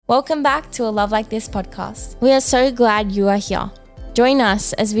Welcome back to A Love Like This podcast. We are so glad you are here. Join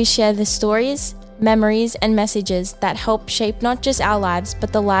us as we share the stories, memories, and messages that help shape not just our lives,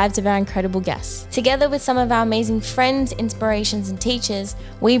 but the lives of our incredible guests. Together with some of our amazing friends, inspirations, and teachers,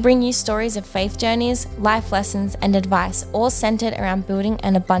 we bring you stories of faith journeys, life lessons, and advice, all centered around building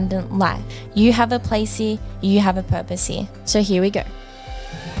an abundant life. You have a place here, you have a purpose here. So here we go.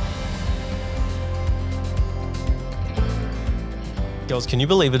 Girls, can you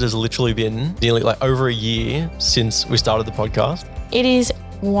believe it has literally been nearly over a year since we started the podcast? It is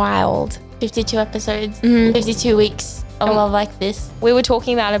wild. 52 episodes, 52 weeks of Love Like This. We were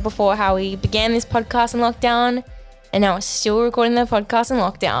talking about it before, how we began this podcast in lockdown, and now we're still recording the podcast in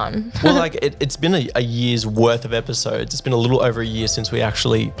lockdown. Well, it's been a year's worth of episodes. It's been a little over a year since we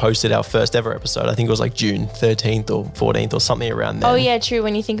actually posted our first ever episode. I think it was June 13th or 14th or something around then. Oh yeah, true.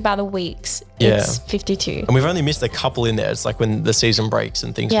 When you think about the weeks, it's 52. And we've only missed a couple in there. It's when the season breaks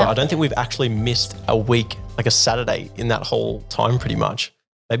and things. Yeah. But I don't think we've actually missed a week, a Saturday in that whole time pretty much.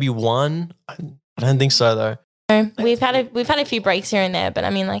 Maybe one. I don't think so though. We've had a few breaks here and there, but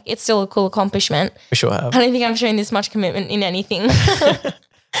I mean, it's still a cool accomplishment. We sure have. I don't think I've shown this much commitment in anything.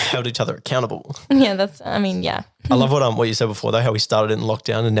 Held each other accountable. Yeah. I love what you said before though, how we started in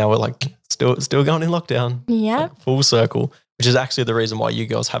lockdown and now we're still going in lockdown. Yeah. Full circle, which is actually the reason why you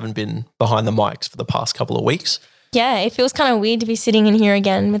girls haven't been behind the mics for the past couple of weeks. Yeah, it feels kind of weird to be sitting in here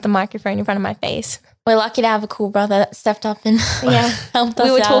again with the microphone in front of my face. We're lucky to have a cool brother that stepped up and helped us.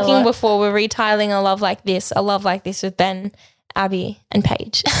 We were out talking before, we're retitling A Love Like This with Ben, Abby, and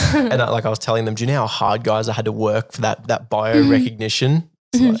Paige. And I was telling them, do you know how hard, guys, I had to work for that bio recognition?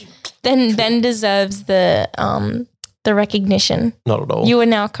 Ben deserves the recognition. Not at all. You are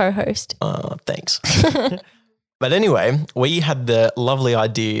now co-host. Thanks. But anyway, we had the lovely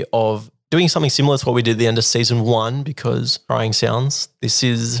idea of doing something similar to what we did at the end of season 1 because, crying sounds, this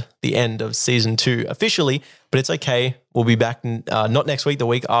is the end of season 2 officially, but it's okay. We'll be back not next week, the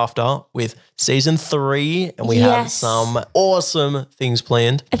week after with season 3 and we have some awesome things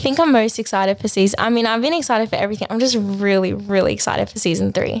planned. I think I'm most excited for I've been excited for everything. I'm just really, really excited for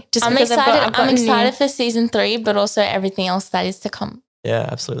season 3. I'm excited for season 3, but also everything else that is to come. Yeah,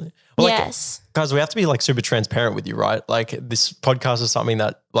 absolutely. Well, yes. Guys, we have to be super transparent with you, right? This podcast is something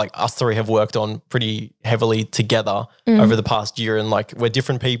that us three have worked on pretty heavily together over the past year. And we're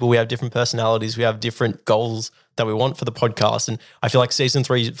different people. We have different personalities. We have different goals that we want for the podcast. And I feel season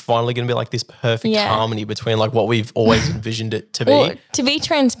 3 is finally going to be this perfect harmony between what we've always envisioned it to be. Well, to be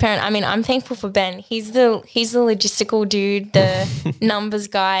transparent, I'm thankful for Ben. He's the logistical dude, the numbers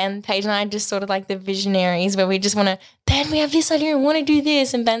guy, and Paige and I are just sort of the visionaries where we just want to, Ben, we have this idea, we want to do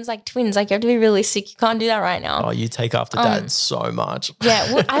this. And Ben's twins, you have to be realistic. You can't do that right now. Oh, you take after Dad so much.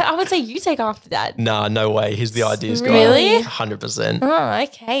 Yeah, well, I would say you take after Dad. Nah, no way. He's the ideas guy. Really? 100%. Oh,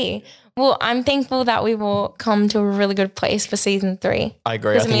 okay. Well, I'm thankful that we will come to a really good place for season 3. I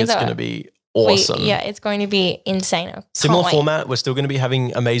agree. I think it's going to be awesome. It's going to be insane. Similar format. We're still going to be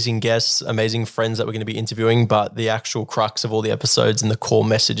having amazing guests, amazing friends that we're going to be interviewing, but the actual crux of all the episodes and the core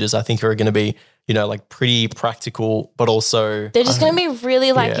messages I think are going to be, pretty practical, but also they're just going to be really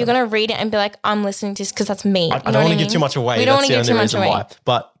you're going to read it and be I'm listening to this because that's me. I don't want to give too much away. We don't want to give too much away. Why.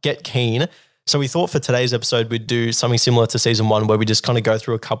 But get keen. So we thought for today's episode, we'd do something similar to season 1 where we just kind of go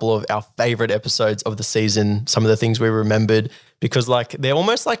through a couple of our favorite episodes of the season, some of the things we remembered, because they're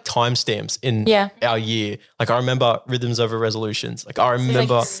almost timestamps in our year. I remember Rhythms Over Resolutions. I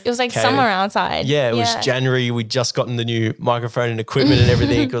remember. It was summer outside. Yeah, it was January. We'd just gotten the new microphone and equipment and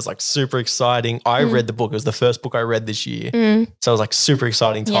everything. It was super exciting. I read the book. It was the first book I read this year. So it was super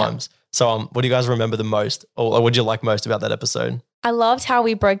exciting times. Yeah. So what do you guys remember the most, or what did you like most about that episode? I loved how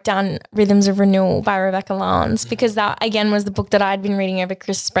we broke down Rhythms of Renewal by Rebecca Lance because that, again, was the book that I'd been reading over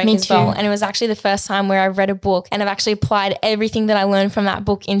Christmas break as well. And it was actually the first time where I read a book and I've actually applied everything that I learned from that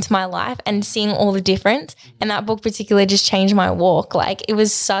book into my life and seeing all the difference. And that book particularly just changed my walk. It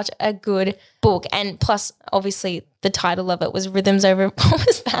was such a good book. And plus, obviously, the title of it was Rhythms Over... What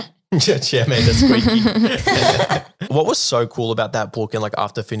was that? Yeah, man, that's squeaky. What was so cool about that book and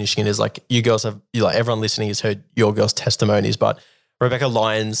after finishing it is you girls have, everyone listening has heard your girls' testimonies, but Rebecca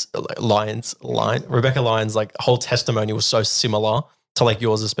Lyons' whole testimony was so similar to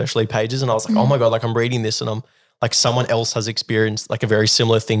yours, especially Paige's. And I was oh my God, I'm reading this and I'm someone else has experienced a very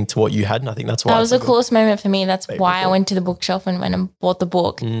similar thing to what you had. And I think that's why. That was the coolest moment for me. That's why I went to the bookshelf and went and bought the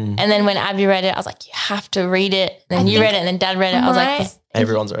book. And then when Abby read it, I was you have to read it. And then you read it and then Dad read it. I was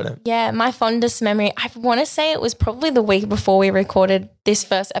everyone's read it. Yeah, my fondest memory, I want to say it was probably the week before we recorded this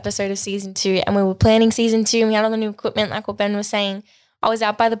first episode of season 2 and we were planning season 2 and we had all the new equipment like what Ben was saying. I was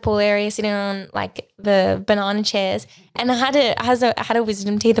out by the pool area sitting on like the banana chairs, and I had a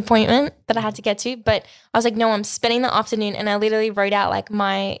wisdom teeth appointment that I had to get to, but I was like, no, I'm spending the afternoon, and I literally wrote out like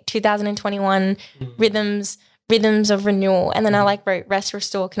my 2021 rhythms of renewal, and then I like wrote rest,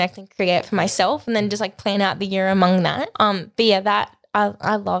 restore, connect, and create for myself, and then just like plan out the year among that. But yeah, that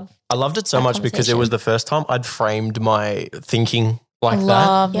I loved it so much because it was the first time I'd framed my thinking like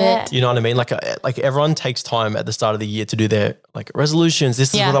Love that. it. You know what I mean? Like everyone takes time at the start of the year to do their like resolutions.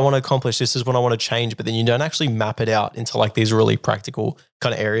 This is what I want to accomplish. This is what I want to change. But then you don't actually map it out into like these really practical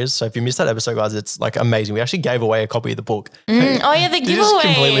kind of areas. So if you missed that episode, guys, it's like amazing. We actually gave away a copy of the book. Oh yeah, the giveaway. Just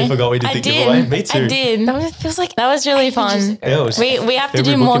completely forgot we did the giveaway. Me too. I did. That feels like that was really fun. Yeah, we have to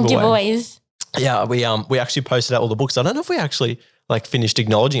do more giveaways. Yeah, we actually posted out all the books. I don't know if we actually like finished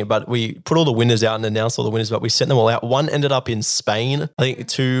acknowledging it, but we put all the winners out and announced all the winners, but we sent them all out. One ended up in Spain. I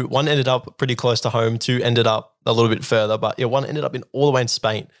think one ended up pretty close to home. Two ended up a little bit further, but yeah, one ended up in all the way in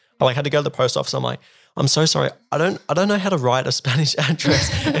Spain. I like had to go to the post office. I'm like, I'm so sorry. I don't know how to write a Spanish address.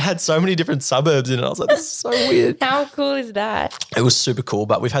 It had so many different suburbs in it. I was like, this is so weird. How cool is that? It was super cool,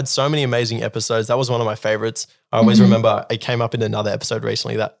 but we've had so many amazing episodes. That was one of my favorites. I always remember it came up in another episode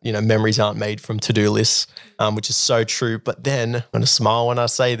recently that, you know, memories aren't made from to-do lists, which is so true. But then I'm going to smile when I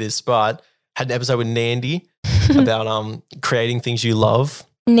say this, but had an episode with Nandy about creating things you love.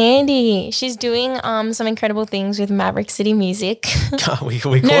 Nandy, she's doing some incredible things with Maverick City Music. we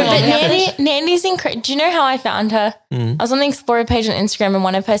call it. Nandy's incredible. Do you know how I found her? I was on the Explorer page on Instagram and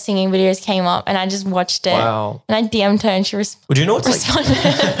one of her singing videos came up and I just watched it. Wow. And I DM'd her and she Well, do you know what's like,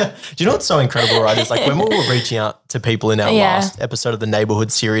 do you know what's so incredible, right? It's like when we were reaching out to people in our last episode of the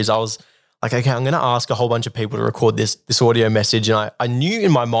Neighborhood series, I was like, okay, I'm going to ask a whole bunch of people to record this audio message. And I knew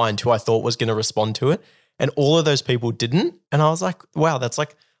in my mind who I thought was going to respond to it. And all of those people didn't. And I was like, wow, that's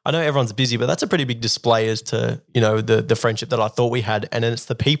like, I know everyone's busy, but that's a pretty big display as to, you know, the friendship that I thought we had. And then it's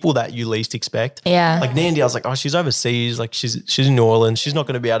the people that you least expect. Yeah. Like Nandy, I was like, oh, she's overseas. Like she's in New Orleans. She's not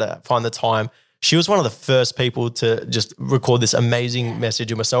going to be able to find the time. She was one of the first people to just record this amazing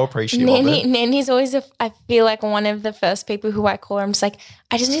message and we're so appreciative of it. Nandy's always, I feel like one of the first people who I call. I'm just like,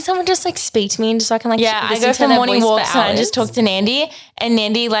 I just need someone to just like speak to me and just so I can like I go for morning walks and I just talk to Nandy. And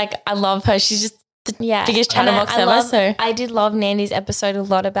Nandy, like, I love her. She's just biggest chatterbox ever. I did love Nandy's episode a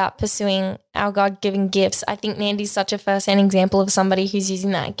lot about pursuing our God-given gifts. I think Nandy's such a first-hand example of somebody who's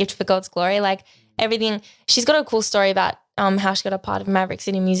using that gift for God's glory. Like everything, she's got a cool story about how she got a part of Maverick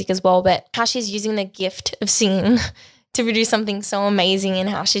City Music as well, but how she's using the gift of singing to produce something so amazing and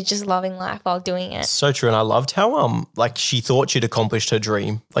how she's just loving life while doing it. So true. And I loved how like she thought she'd accomplished her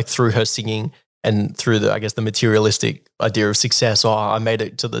dream, like through her singing and through the, I guess, the materialistic idea of success. Oh, I made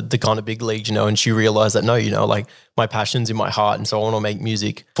it to the kind of big leagues, you know, and she realized that no, you know, like my passion's in my heart and so I want to make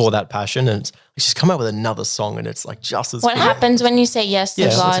music for that passion. And it's, she's come out with another song and it's like just as What good. happens when you say yes to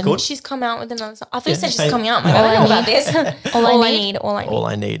God? She's come out with another song. I thought you said she's coming out. I don't know about this. All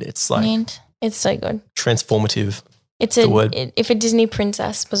I need. It's like it's so good. Transformative. It's if a Disney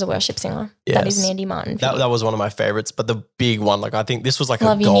princess was a worship singer, that is Nandy Martin. That was one of my favorites, but the big one, like I think this was like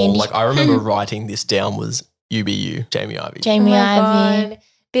a goal. Like I remember writing this down was UBU, Jamie Ivey. Jamie Ivey. God.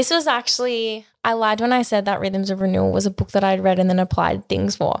 This was actually, I lied when I said that Rhythms of Renewal was a book that I'd read and then applied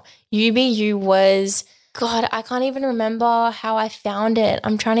things for. UBU was, God, I can't even remember how I found it.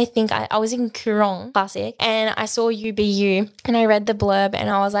 I'm trying to think. I was in Coorong Classic and I saw UBU and I read the blurb and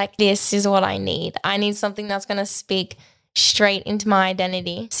I was like, this is what I need. I need something that's going to speak straight into my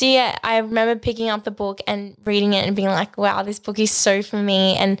identity. So yeah, I remember picking up the book and reading it and being like, wow, this book is so for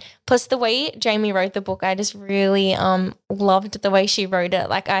me. And plus the way Jamie wrote the book, I just really loved the way she wrote it.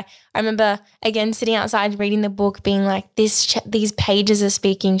 Like I remember again sitting outside reading the book being like, these pages are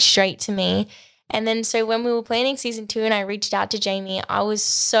speaking straight to me. And then so when we were planning season 2 and I reached out to Jamie, I was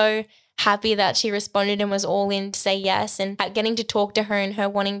so happy that she responded and was all in to say yes, and getting to talk to her and her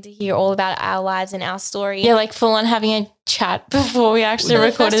wanting to hear all about our lives and our story. Yeah, like full on having a chat before we actually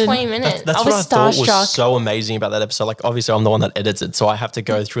recorded. The first 20 minutes. That's what I thought was so amazing about that episode. Like obviously I'm the one that edits it, so I have to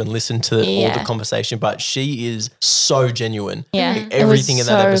go through and listen to all the conversation, but she is so genuine. Yeah. Like, everything in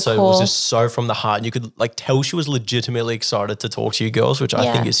that episode was just so from the heart. And you could like tell she was legitimately excited to talk to you girls, which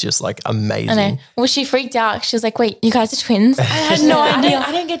I think is just like amazing. I know. Well, she freaked out. She was like, wait, you guys are twins? I had no idea.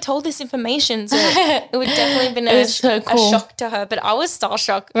 I didn't get told this information, so it would definitely have been a shock to her. But I was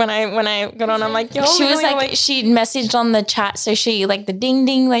starstruck when I got on. I'm like, yo. She was like, she messaged on the chat, so she like the ding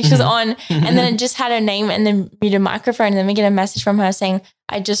ding, like she was on, and then it just had her name and then muted microphone, and then we get a message from her saying,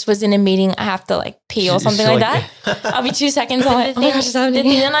 I just was in a meeting, I have to like pee or something like that. I'll be 2 seconds. I'm like, oh my gosh, the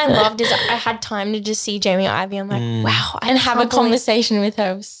thing that I loved is I had time to just see Jamie Ivey. I'm like, wow, and have a conversation with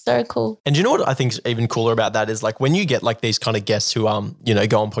her. It was so cool. And you know what I think is even cooler about that is like when you get like these kind of guests who you know,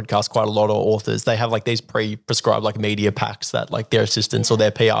 go on podcasts quite a lot, or authors, they have like these pre-prescribed like media packs that like their assistants or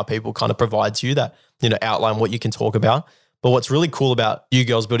their PR people kind of provides you that, you know, outline what you can talk about. But what's really cool about you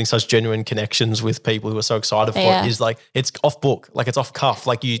girls building such genuine connections with people who are so excited for it is like it's off book, like it's off cuff.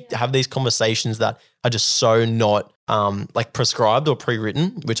 Like you have these conversations that are just so not like prescribed or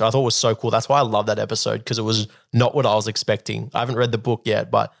pre-written, which I thought was so cool. That's why I love that episode, because it was not what I was expecting. I haven't read the book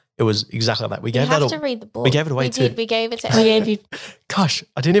yet, but it was exactly like that. We have to read the book. We gave it away too. We gave it to we gave you. Gosh,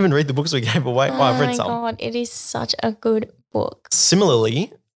 I didn't even read the books we gave away. Oh, I've read some. Oh my God, it is such a good book.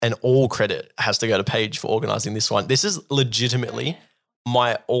 Similarly, and all credit has to go to Paige for organising this one. This is legitimately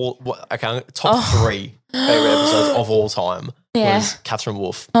my top 3 favorite episodes of all time. Was Catherine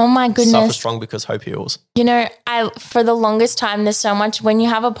Wolfe. Oh my goodness. Suffer Strong Because Hope Heals. You know, for the longest time, there's so much, when you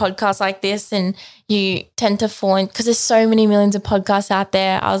have a podcast like this and you tend to fall in, because there's so many millions of podcasts out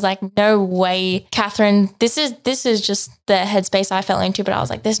there, I was like, no way, Catherine, this is just the headspace I fell into, but I was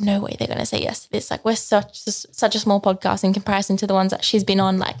like, there's no way they're going to say yes to this. Like, we're such a small podcast in comparison to the ones that she's been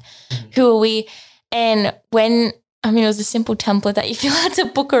on. Like, who are we? And it was a simple template that you feel had to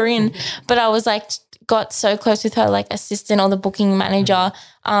book her in, but I was like, got so close with her like assistant or the booking manager.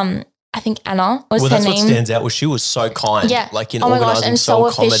 I think Anna was her name. Well, that's what stands out. She was so kind. Yeah. Like in organising, and so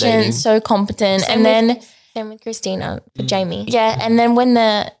efficient, so competent. Same with Christina for Jamie. Yeah. And then when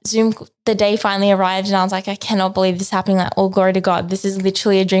the day finally arrived and I was like, I cannot believe this is happening. Like, all glory to God. This is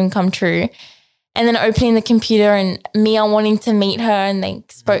literally a dream come true. And then opening the computer and Mia wanting to meet her, and they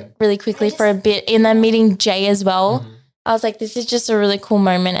spoke really quickly for a bit. And then meeting Jay as well. I was like, this is just a really cool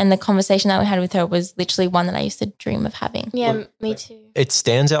moment. And the conversation that we had with her was literally one that I used to dream of having. Yeah, me too. It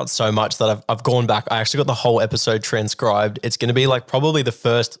stands out so much that I've gone back. I actually got the whole episode transcribed. It's going to be like probably the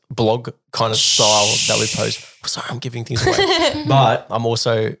first blog kind of style that we post. Sorry, I'm giving things away. But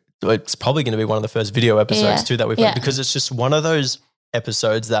it's probably going to be one of the first video episodes too that we post, because it's just one of those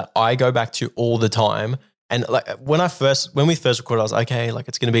episodes that I go back to all the time. And like when we first recorded, I was like, okay, like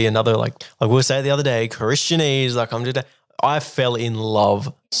it's going to be another like we were saying the other day, Christianese. Like I fell in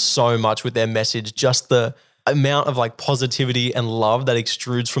love so much with their message. Just the amount of like positivity and love that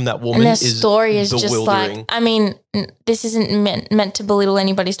extrudes from that woman, and their is story is bewildering. Just like, I mean, this isn't meant to belittle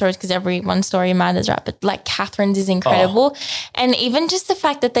anybody's stories, because everyone's story matters, right? But like Catherine's is incredible. And even just the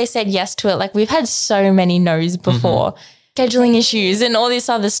fact that they said yes to it, like we've had so many no's before, scheduling issues and all this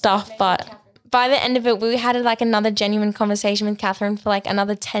other stuff, but by the end of it, we had like another genuine conversation with Catherine for like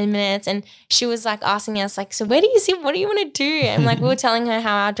another 10 minutes, and she was like asking us like, so where do you see, what do you want to do? And like we were telling her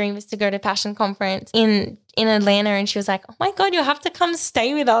how our dream is to go to Passion Conference in Atlanta, and she was like, oh my God, you'll have to come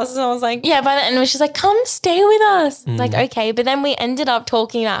stay with us. And I was like, yeah, by the end she's like, come stay with us. Like, okay. But then we ended up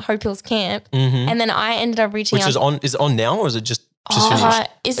talking about Hope Hills Camp, and then I ended up reaching out. Is it on now, or is it just finished?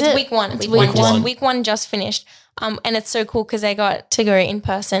 It's week one. It's week one. Week one just finished. And it's so cool because they got to go in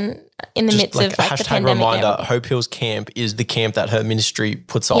person in the midst of like the pandemic. Reminder, Hope Hills Camp is the camp that her ministry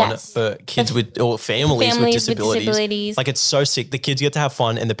puts on for kids or families with disabilities. Like, it's so sick. The kids get to have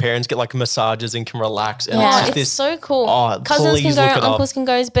fun and the parents get like massages and can relax. And it's so cool. Cousins can go, uncles can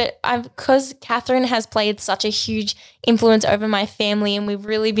go, but because Catherine has played such a huge influence over my family, and we've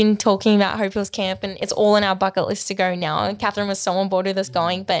really been talking about Hope Hills Camp, and it's all in our bucket list to go now. And Catherine was so on board with us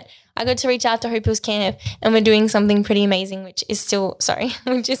going, but I got to reach out to Hope Hills Camp, and we're doing something pretty amazing, which is still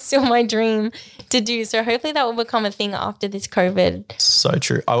my dream to do. So hopefully that will become a thing after this COVID. So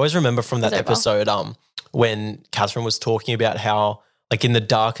true. I always remember from that episode when Catherine was talking about how like in the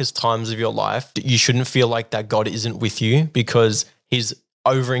darkest times of your life, you shouldn't feel like that God isn't with you because he's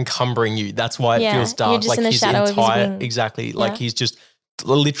over encumbering you. That's why it feels dark. You're just in the shadow of his wing. Exactly. Like he's just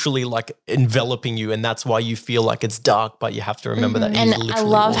literally like enveloping you, and that's why you feel like it's dark, but you have to remember that he's literally. I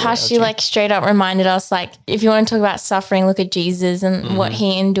love how she like straight up reminded us, like, if you want to talk about suffering, look at Jesus and what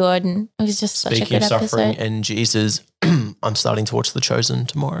he endured, and it was just such a good episode. Speaking of suffering and Jesus, I'm starting to watch The Chosen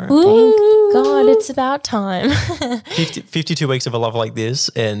tomorrow. Ooh, thank God, it's about time. 52 weeks of a love like this,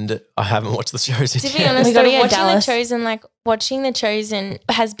 and I haven't watched The Chosen yet. To be honest, we got to get Dallas. Watching The Chosen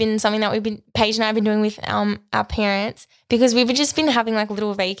has been something that Paige and I have been doing with our parents, because we've just been having like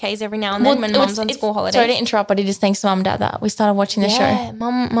little vacays every now and then when Mum's on school holidays. Sorry to interrupt, but it is thanks to Mum and Dad that we started watching the show. Yeah,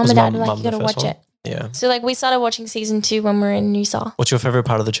 Mum and Dad were like, you got to watch it. Yeah. So like we started watching season 2 when we were in Noosa. What's your favorite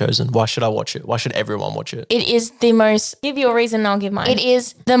part of The Chosen? Why should I watch it? Why should everyone watch it? It is the most, give you a reason and I'll give mine. It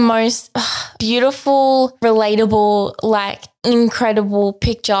is the most beautiful, relatable, like incredible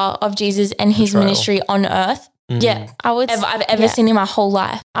picture of Jesus and his ministry on earth. Yeah, I've ever Yeah. seen in my whole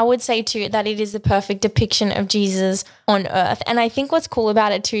life. I would say too that it is the perfect depiction of Jesus on earth. And I think what's cool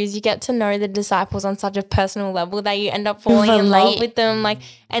about it too is you get to know the disciples on such a personal level that you end up falling in love Relate. with them. Like,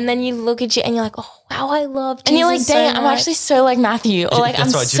 and then you look at you and you're like, oh wow, I love Jesus. And you're like, so dang, I'm much. actually so like Matthew, or like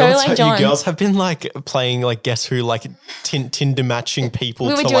I'm That's right. Do you so know what's like so- John. You girls have been like playing like Guess Who, like Tinder matching people.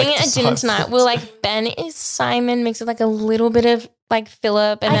 We were to, doing like, it at dinner decide tonight. friends. We were like, Ben is Simon mixed with like a little bit of like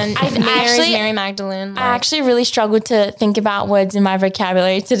Philip, and then Mary is actually- Mary Magdalene. I actually really struggled to think about words in my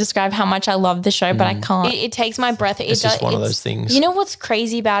vocabulary to describe how much I love the show, but I can't. it takes my breath. It's just one of those things. You know what's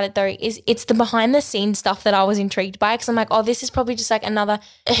crazy about it though is it's the behind the scenes stuff that I was intrigued by, because I'm like, oh, this is probably just like another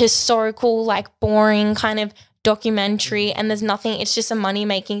historical, like boring kind of documentary, and there's nothing. It's just a money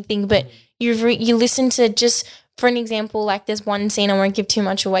making thing. But you listen to, just for an example, like there's one scene, I won't give too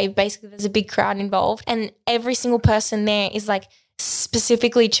much away. Basically, there's a big crowd involved, and every single person there is like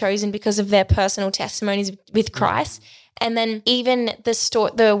specifically chosen because of their personal testimonies with Christ. And then even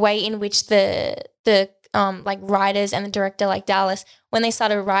the way in which the like writers and the director, like Dallas, when they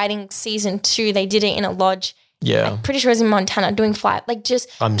started writing season 2, they did it in a lodge. Yeah. I'm pretty sure it was in Montana doing flight. Like just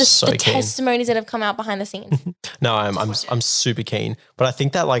I'm so the keen. testimonies that have come out behind the scenes. No, I'm super keen. But I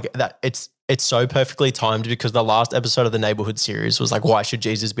think that like that it's so perfectly timed, because the last episode of the Neighborhood series was like, why should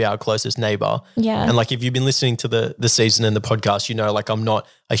Jesus be our closest neighbor? Yeah. And like if you've been listening to the season and the podcast, you know, like I'm not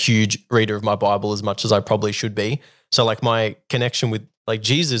a huge reader of my Bible as much as I probably should be. So like my connection with like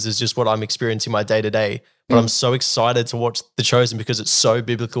Jesus is just what I'm experiencing my day to day. But I'm so excited to watch The Chosen because it's so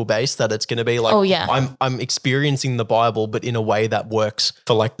biblical based that it's going to be like, Oh, yeah. I'm experiencing the Bible, but in a way that works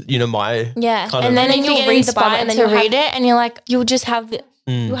for like, you know, my Yeah. kind And of- then you you'll get read the Bible inspired and then to you'll read it, and you're like, you'll just have the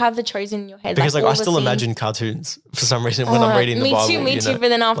you'll have the Chosen in your head. because like all I the still scenes. imagine cartoons for some reason when I'm reading the me Bible. too, me you too. know, But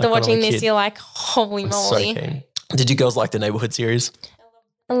then after like when I'm a watching this, kid. you're like, holy So moly. keen. Did you girls like the Neighborhood series?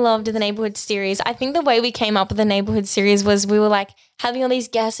 I loved the Neighborhood series. I think the way we came up with the Neighborhood series was we were like having all these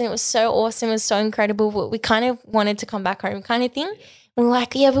guests and it was so awesome, it was so incredible, but we kind of wanted to come back home kind of thing. We're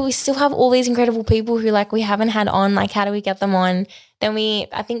like, yeah, but we still have all these incredible people who like we haven't had on, like how do we get them on? Then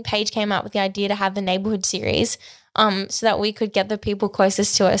I think Paige came up with the idea to have the Neighborhood series so that we could get the people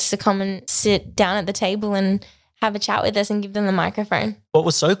closest to us to come and sit down at the table and have a chat with us and give them the microphone. What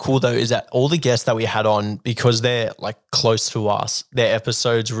was so cool though is that all the guests that we had on, because they're like close to us, their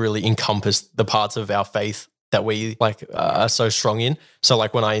episodes really encompassed the parts of our faith that we like are so strong in. So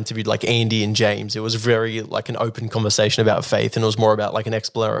like when I interviewed like Andy and James, it was very like an open conversation about faith, and it was more about like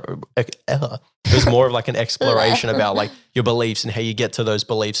it was more of like an exploration about like your beliefs and how you get to those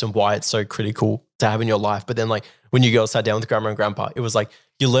beliefs and why it's so critical to have in your life. But then like when you girls sat down with grandma and grandpa, it was like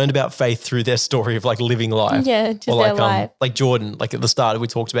you learned about faith through their story of like living life. Yeah, just Or their like life. like Jordan, like at the start we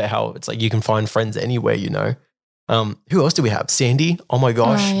talked about how it's like you can find friends anywhere, you know. Who else do we have? Sandy. Oh my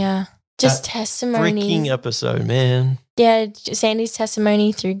gosh. Oh yeah. Just That testimonies. Freaking episode, man. Yeah, Sandy's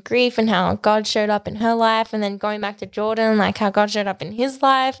testimony through grief and how God showed up in her life, and then going back to Jordan, like how God showed up in his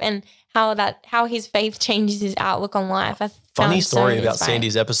life and how his faith changes his outlook on life. I found Funny it so story about inspiring.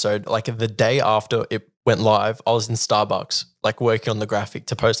 Sandy's episode. Like the day after it went live, I was in Starbucks, like working on the graphic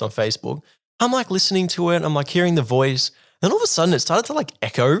to post on Facebook. I'm like listening to it. I'm like hearing the voice. Then all of a sudden it started to like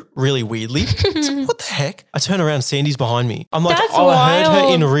echo really weirdly. It's like, what the heck? I turn around, Sandy's behind me. I'm like, That's I heard her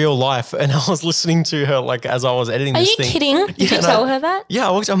wild. in real life, and I was listening to her like as I was editing Are this you thing. kidding? Did Yeah, you and tell her that? Yeah,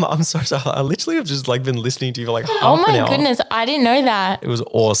 I'm so sorry. I literally have just like been listening to you for like half Oh an my hour. goodness, I didn't know that. It was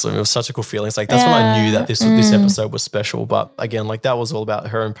awesome. It was such a cool feeling. It's like that's when I knew that this episode was special. But again, like that was all about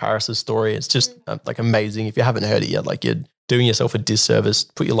her and Paris's story. It's just like amazing. If you haven't heard it yet, like you're doing yourself a disservice.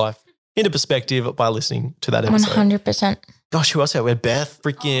 Put your life into perspective by listening to that episode. 100%. Gosh, who else had? We had Beth,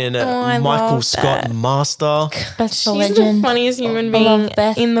 freaking I Michael love Scott Beth. Master. Beth's a She's legend. the funniest human I love being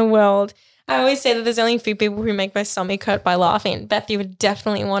Beth. in the world. I always say that there's only a few people who make my stomach hurt by laughing. Beth, you were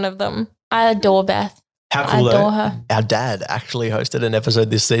definitely one of them. I adore Beth. How I cool though. adore her. Our dad actually hosted an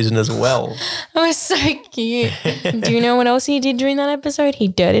episode this season as well. That was so cute. Do you know what else he did during that episode? He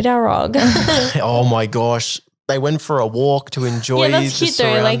dirtied our rug. Oh my gosh. They went for a walk to enjoy Yeah, that's the cute though.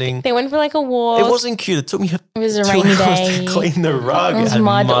 Like surrounding. they went for like a walk. It wasn't cute. It took me It was a 2 rainy hours day. to clean the rug. It was had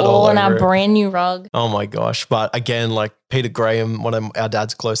mud all all on over our it. brand new rug. Oh my gosh. But again, like Peter Graham, one of our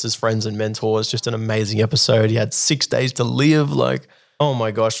dad's closest friends and mentors, just an amazing episode. He had 6 days to live. Like, oh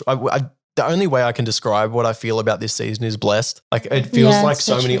my gosh. The only way I can describe what I feel about this season is blessed. Like it feels Yeah, like it's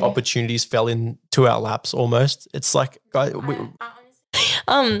so so many true. opportunities fell into our laps almost. It's like, I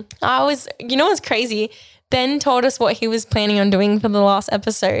was, you know what's crazy? Ben told us what he was planning on doing for the last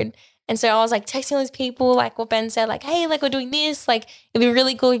episode. And so I was like texting all these people, like what Ben said, like, hey, like we're doing this. Like it'd be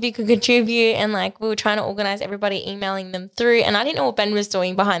really cool if you could contribute. And like we were trying to organize everybody, emailing them through. And I didn't know what Ben was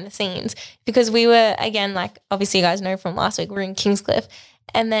doing behind the scenes because we were, again, like obviously you guys know from last week, we were in Kingscliff.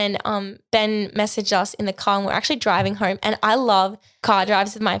 And then Ben messaged us in the car and we're actually driving home. And I love car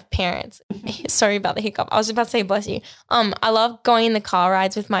drives with my parents. Sorry about the hiccup. I was about to say bless you. I love going in the car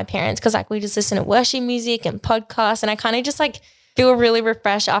rides with my parents because like we just listen to worship music and podcasts. And I kind of just like feel really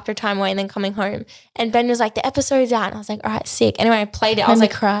refreshed after time away and then coming home. And Ben was like, the episode's out. And I was like, all right, sick. Anyway, I played it. I was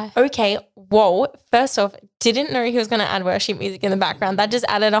like, cry. Okay, whoa. First off, didn't know he was going to add worship music in the background. That just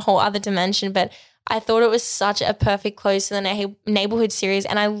added a whole other dimension. But I thought it was such a perfect close to the neighborhood series.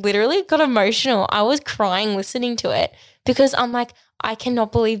 And I literally got emotional. I was crying listening to it because I'm like, I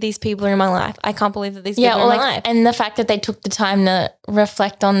cannot believe these people are in my life. I can't believe that these people are in my life. And the fact that they took the time to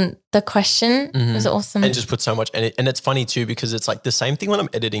reflect on the question was awesome. And just put so much, and it's funny too because it's like the same thing when I'm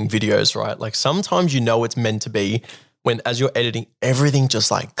editing videos, right? Like sometimes you know it's meant to be when as you're editing, everything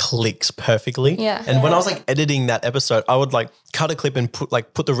just like clicks perfectly. Yeah. And when I was like editing that episode, I would like cut a clip and put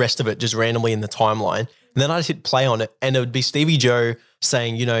the rest of it just randomly in the timeline. And then I'd hit play on it and it would be Stevie Joe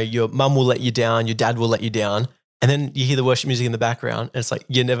saying, you know, your mum will let you down, your dad will let you down. And then you hear the worship music in the background and it's like,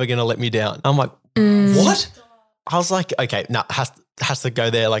 you're never going to let me down. I'm like, what? I was like, okay, no, has to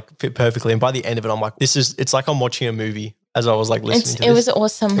go there, like fit perfectly. And by the end of it, I'm like, it's like I'm watching a movie as I was like listening to this. It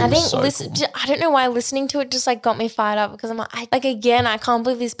was awesome. I think so cool. I don't know why listening to it just like got me fired up because I'm like, again, I can't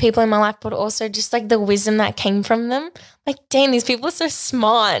believe these people in my life, but also just like the wisdom that came from them. Like, dang, these people are so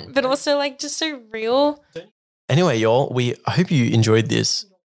smart, but also like just so real. Anyway, y'all, I hope you enjoyed this,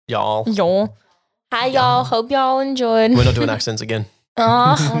 y'all. Hi, y'all. Hope y'all enjoyed. We're not doing accents again.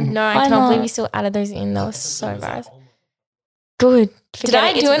 Oh, no, I Why can't not? believe you still added those in. That was so embarrassing. Good. Did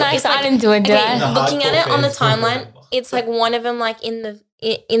I do an accent? I didn't do it, did Okay, I? looking at it on the timeline, it's like one of them like in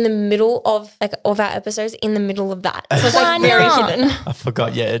the middle of like of our episodes, in the middle of that. So it's Why like very not? hidden. I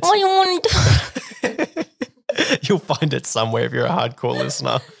forgot. Yeah, What do you want to do? you'll find it somewhere if you're a hardcore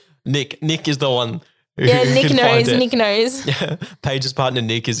listener. Nick is the one. Who Yeah, Nick can knows. find it. Nick knows. Yeah, Paige's partner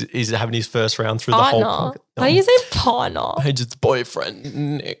Nick is having his first round through the whole. Partner. How do you say partner? Paige's boyfriend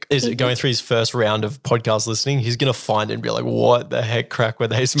Nick is going through his first round of podcast listening. He's gonna find it and be like, "What the heck, crack were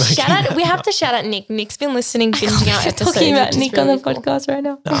they smoking?" Shout out! We have to shout out Nick. Nick's been listening, binging out episodes. Talking about which is Nick really on the cool. podcast right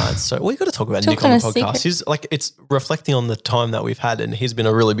now. So we got to talk about Talk Nick on on the a podcast. secret. He's like, it's reflecting on the time that we've had, and he's been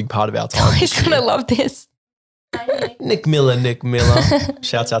a really big part of our time. He's this gonna year. love this. Nick Miller.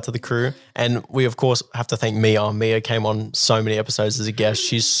 Shouts out to the crew. And we, of course, have to thank Mia. Mia came on so many episodes as a guest.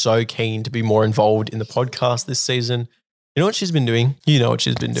 She's so keen to be more involved in the podcast this season. You know what she's been doing? You know what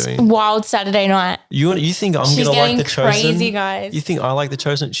she's been doing. Wild Saturday night. You think I'm She's going to like getting The Chosen? crazy, guys. You think I like The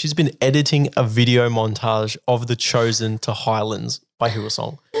Chosen? She's been editing a video montage of The Chosen to Highlands by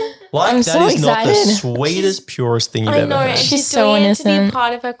Hillsong. Like, I'm that so is not the excited. sweetest, purest thing you've I ever know, heard. and She's she's so doing it to be a innocent.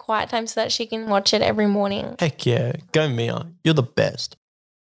 part of her quiet time so that she can watch it every morning. Heck yeah. Go Mia. You're the best.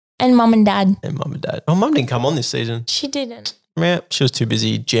 And mum and dad. And mum and dad. Oh, mum didn't come on this season. She didn't. Yeah, she was too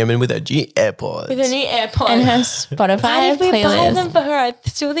busy jamming with her G AirPods. With her new AirPods. And her Why Spotify did we buy them playlist. for her? I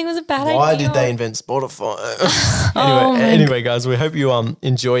still think it was a bad idea. Why did they invent Spotify? Oh my anyway, guys, we hope you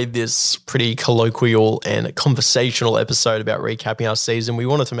enjoyed this pretty colloquial and conversational episode about recapping our season. We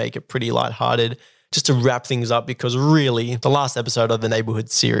wanted to make it pretty lighthearted just to wrap things up because really the last episode of the Neighborhood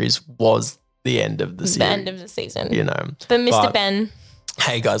series was the end of the series. The end of the season. You know. But Mr. Ben,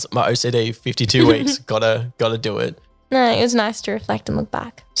 Hey guys, my OCD 52 weeks. Gotta do it. no, it was nice to reflect and look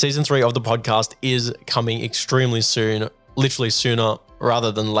back. Season 3 of the podcast is coming extremely soon, literally sooner rather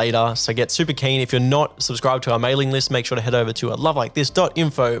than later. So get super keen. If you're not subscribed to our mailing list, make sure to head over to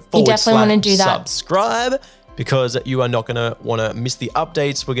lovelikethis.info definitely wanna do that. subscribe because you are not going to want to miss the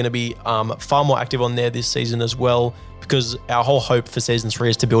updates. We're going to be far more active on there this season as well because our whole hope for season 3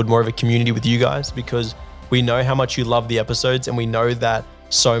 is to build more of a community with you guys because we know how much you love the episodes and we know that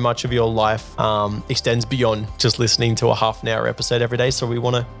so much of your life extends beyond just listening to a half an hour episode every day. So we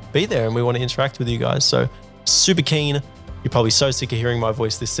want to be there and we want to interact with you guys. So super keen. You're probably so sick of hearing my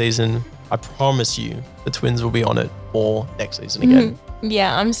voice this season. I promise you the twins will be on it or next season again.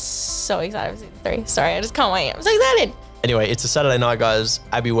 Yeah, I'm so excited for season 3. Sorry, I just can't wait. I'm so excited. Anyway, it's a Saturday night, guys.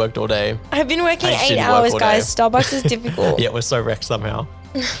 Abby worked all day. I've been working Paige 8 didn't work hours, all guys. day. Starbucks is difficult. Yeah, we're so wrecked somehow.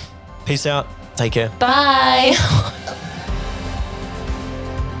 Peace out. Take care. Bye.